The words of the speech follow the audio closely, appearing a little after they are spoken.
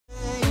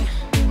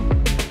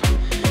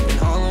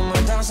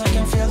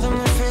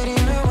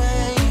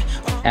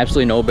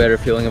Absolutely no better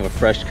feeling of a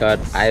fresh cut.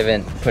 I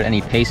haven't put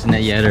any paste in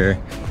it yet or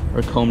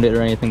combed it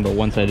or anything, but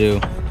once I do,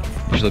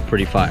 it should look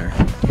pretty fire.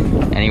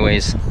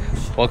 Anyways,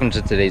 welcome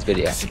to today's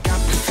video.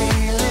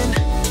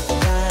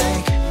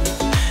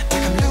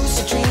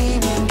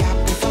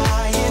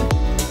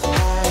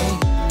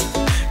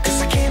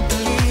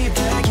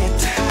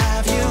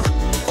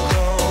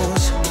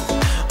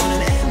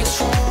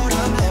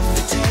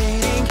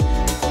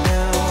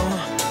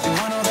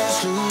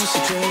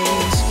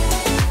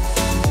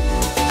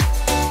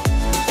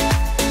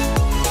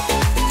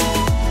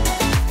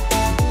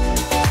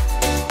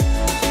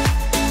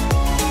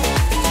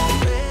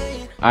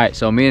 Alright,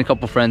 so me and a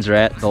couple friends are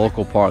at the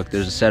local park.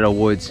 There's a set of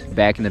woods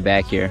back in the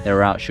back here. They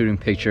were out shooting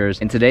pictures.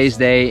 In today's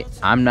day,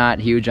 I'm not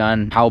huge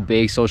on how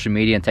big social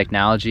media and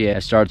technology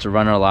has started to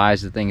run our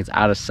lives. I think it's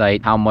out of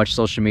sight how much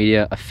social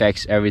media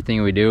affects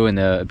everything we do and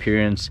the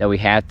appearance that we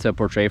have to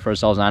portray for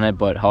ourselves on it.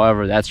 But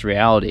however, that's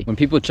reality. When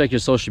people check your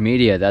social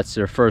media, that's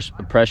their first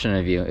impression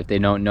of you if they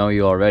don't know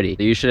you already.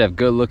 So you should have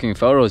good looking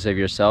photos of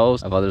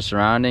yourselves, of other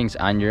surroundings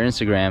on your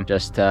Instagram,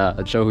 just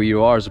to show who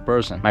you are as a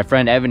person. My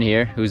friend Evan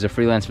here, who's a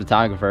freelance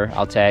photographer,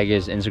 I'll tag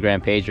his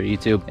Instagram page or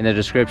YouTube in the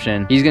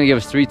description. He's gonna give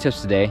us 3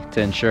 tips today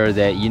to ensure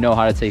that you know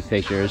how to take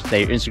pictures,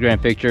 that your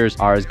Instagram pictures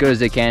are as good as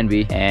they can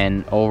be,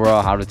 and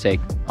overall how to take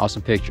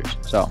awesome pictures.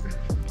 So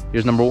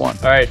here's number 1.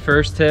 All right,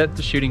 first tip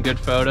to shooting good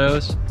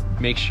photos,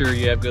 make sure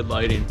you have good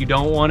lighting. You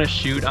don't want to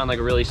shoot on like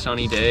a really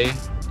sunny day,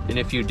 and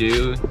if you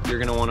do, you're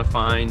gonna want to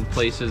find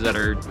places that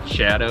are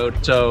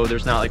shadowed so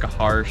there's not like a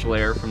harsh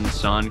glare from the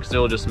sun, because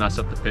it'll just mess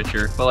up the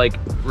picture. But like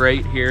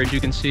right here, as you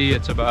can see,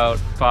 it's about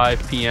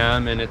 5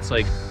 p.m. and it's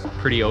like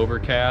pretty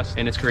overcast,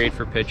 and it's great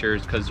for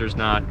pictures because there's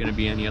not going to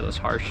be any of those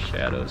harsh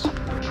shadows.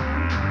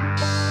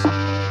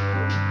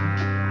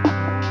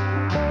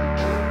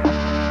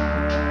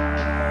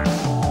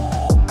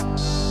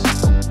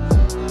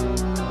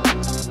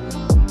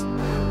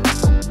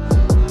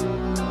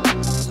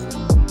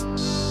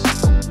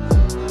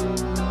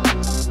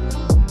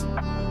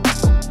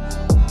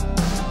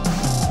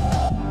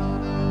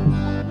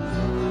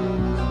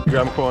 You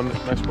got him on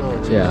next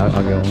one? Yeah,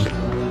 I'll get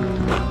one.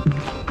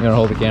 You gonna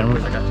hold the camera?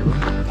 I got you.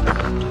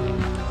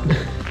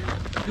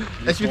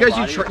 It's because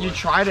you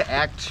try to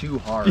act too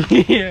hard.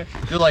 Yeah.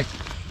 You're like,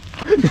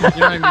 you know what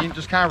I mean?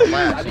 Just kind of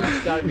relax. I think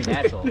it's gotta be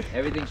natural.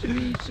 Everything should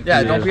be super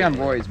Yeah, don't natural. be on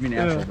roids. Be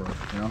natural, bro.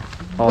 You know?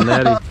 All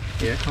natty.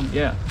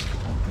 Yeah.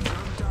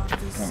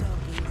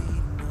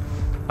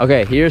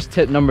 Okay, here's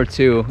tip number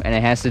 2, and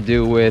it has to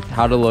do with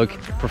how to look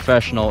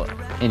professional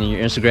in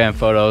your Instagram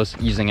photos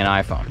using an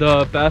iPhone.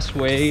 The best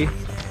way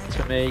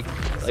to make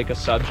like a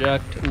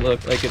subject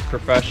look like it's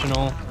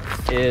professional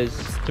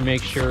is to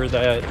make sure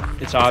that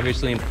it's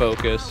obviously in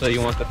focus. So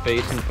you want the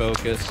face in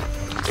focus,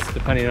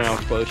 depending on how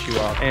close you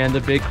are. And the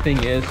big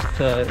thing is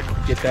to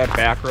get that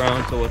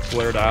background so it's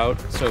blurred out,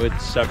 so it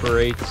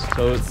separates,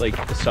 so it's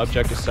like the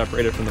subject is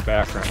separated from the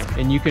background.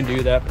 And you can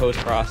do that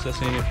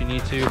post-processing if you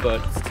need to, but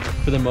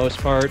for the most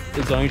part,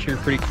 as long as you're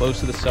pretty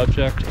close to the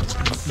subject,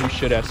 you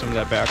should have some of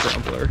that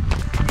background blur.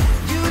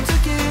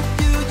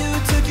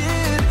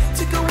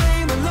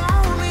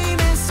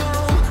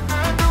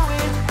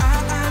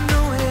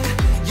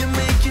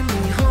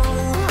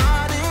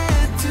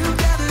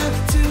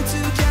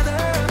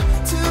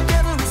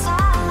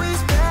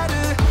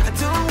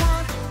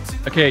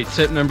 Okay,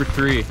 tip number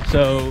 3.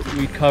 So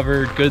we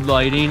covered good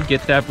lighting,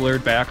 get that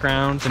blurred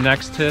background. The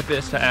next tip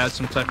is to add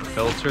some type of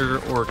filter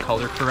or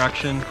color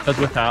correction, because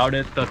without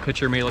it, the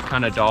picture may look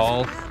kind of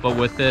dull, but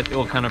with it, it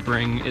will kind of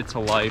bring it to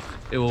life.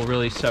 It will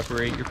really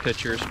separate your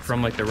pictures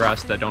from like the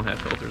rest that don't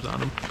have filters on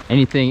them.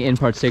 Anything in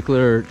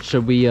particular,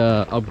 should we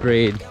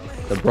upgrade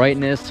the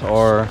brightness?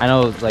 Or I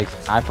know like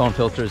iPhone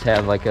filters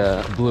have like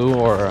a blue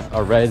or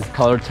a red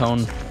color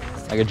tone,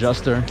 like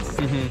adjuster.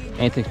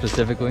 Anything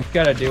specifically? You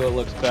gotta do what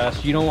looks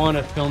best. You don't want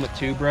to film it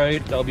too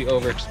bright. That'll be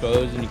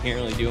overexposed and you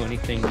can't really do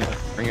anything to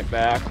bring it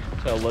back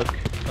to look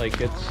like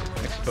it's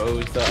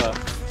exposed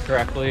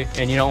correctly.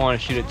 And you don't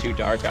want to shoot it too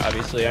dark,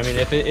 obviously. I mean,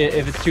 if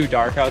it's too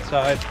dark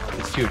outside,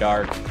 it's too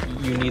dark.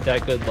 You need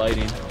that good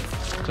lighting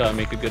to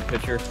make a good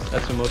picture.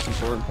 That's the most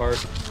important part.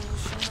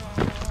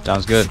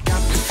 Sounds good.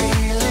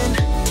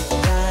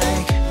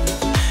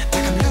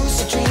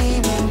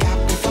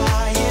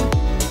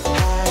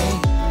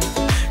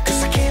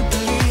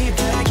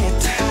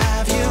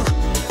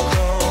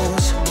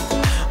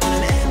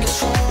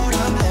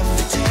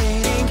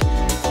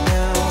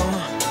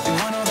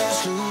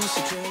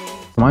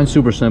 Mine's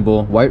super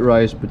simple. White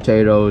rice,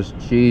 potatoes,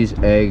 cheese,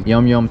 egg,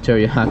 yum yum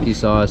teriyaki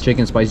sauce,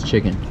 chicken, spicy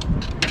chicken.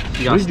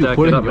 You What did you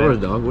put in yours,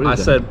 dog? What is I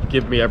that? said,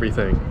 give me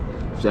everything.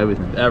 It's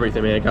everything.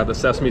 Everything, man. Got the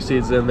sesame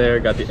seeds in there,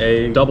 got the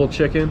egg, double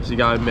chicken, so you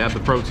gotta have the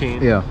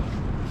protein. Yeah.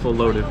 Full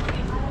loaded.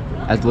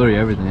 That's literally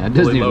everything. That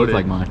doesn't even look loaded.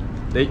 like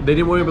mine. They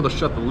didn't want to be able to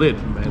shut the lid,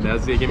 man.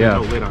 They gave me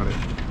no lid on it.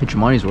 Get your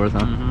money's worth,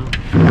 huh?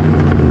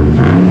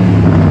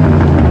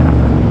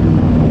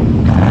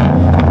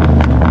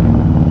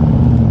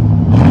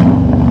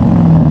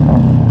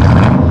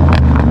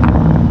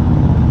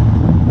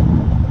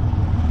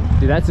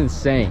 Dude, that's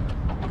insane.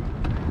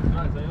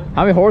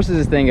 How many horses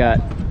this thing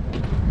got?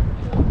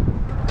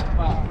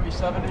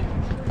 370.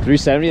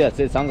 370, that's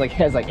it. Sounds like it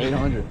has like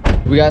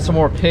 800. We got some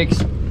more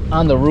pics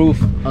on the roof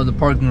of the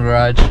parking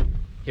garage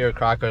here at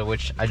Crocker,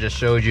 which I just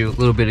showed you a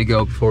little bit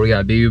ago before we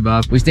got Baby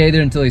Bob. We stayed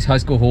there until these high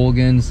school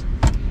hooligans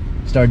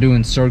start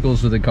doing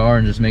circles with the car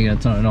and just making a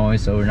ton of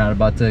noise, so we're not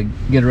about to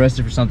get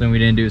arrested for something we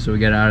didn't do, so we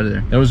got out of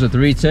there. Those are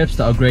 3 tips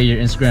to upgrade your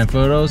Instagram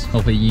photos.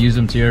 Hopefully you use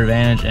them to your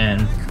advantage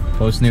and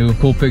post new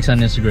cool pics on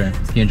Instagram.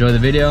 If you enjoyed the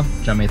video,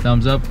 drop me a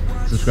thumbs up,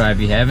 subscribe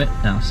if you haven't,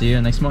 and I'll see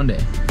you next Monday.